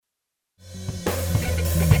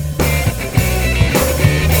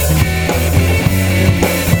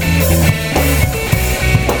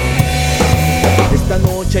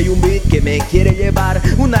me quiere llevar.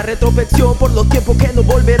 Una retrospección por los tiempos que no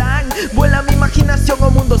volverán. Vuela mi imaginación a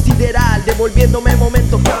un mundo sideral, devolviéndome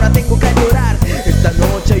momentos que ahora tengo que añorar. Esta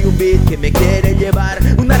noche hay un beat que me quiere llevar.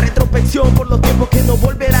 Una retrospección por los tiempos que no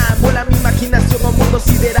volverán. Vuela mi imaginación a un mundo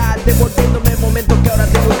sideral, devolviéndome momentos que ahora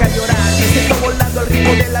tengo que añorar. Me siento volando al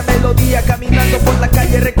ritmo de la melodía, caminando por la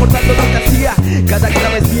calle recordando lo que hacía. Cada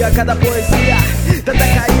travesía, cada poesía, tantas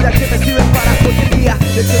caídas que me sirven para hoy en día.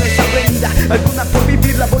 Lecciones aprendidas, algunas por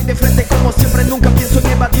vivirlas. Voy de frente como siempre, nunca pienso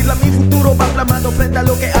en evadirla. Mi futuro va plasmado frente a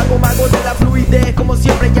lo que hago. Mago de la fluidez, como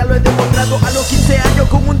siempre ya lo he demostrado. A los 15 años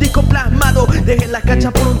con un disco plasmado. Dejé las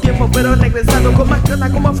canchas por un tiempo, pero he regresado con más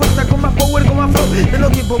ganas, con más fuerza, con más power, con más flow. De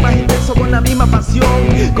los tiempos más intensos, con la misma pasión.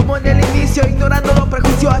 Como en el inicio, ignorando los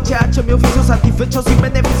prejuicios. HH, mi oficio satisfecho sin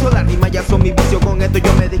beneficio. Las rimas ya son mi vicio, con esto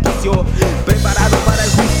yo me desquicio. Preparado para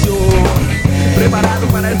el juicio, preparado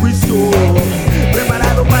para el juicio,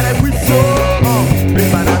 preparado para el juicio,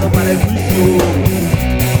 preparado para el juicio.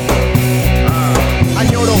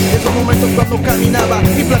 Añoro esos momentos cuando caminaba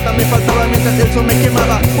y plata me faltaba mientras el sol me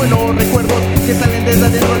quemaba. Buenos recuerdos que salen desde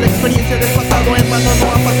adentro, la experiencia del pasado en vano no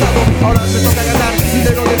ha pasado. Ahora me toca ganar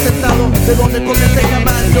dinero desestado, de donde comencé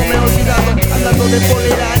jamás yo me he olvidado. Andando de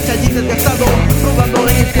polera ancha y desgastado, probando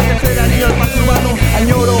en este tercer año el más urbano.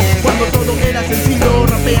 Añoro cuando todo era sencillo,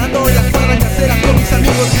 rapeando en las cuadras caseras con mis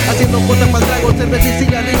amigos, haciendo cosas para tragos, cerveza y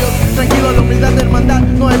cigarrillos. Tranquilo, la humildad de hermandad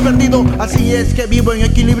no he perdido. Así es que vivo en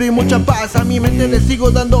equilibrio y mucha paz. A mi mente le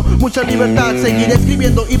sigo dando mucha libertad. Seguiré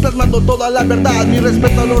escribiendo y plasmando toda la verdad. Mi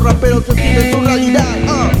respeto a los raperos que escriben su realidad.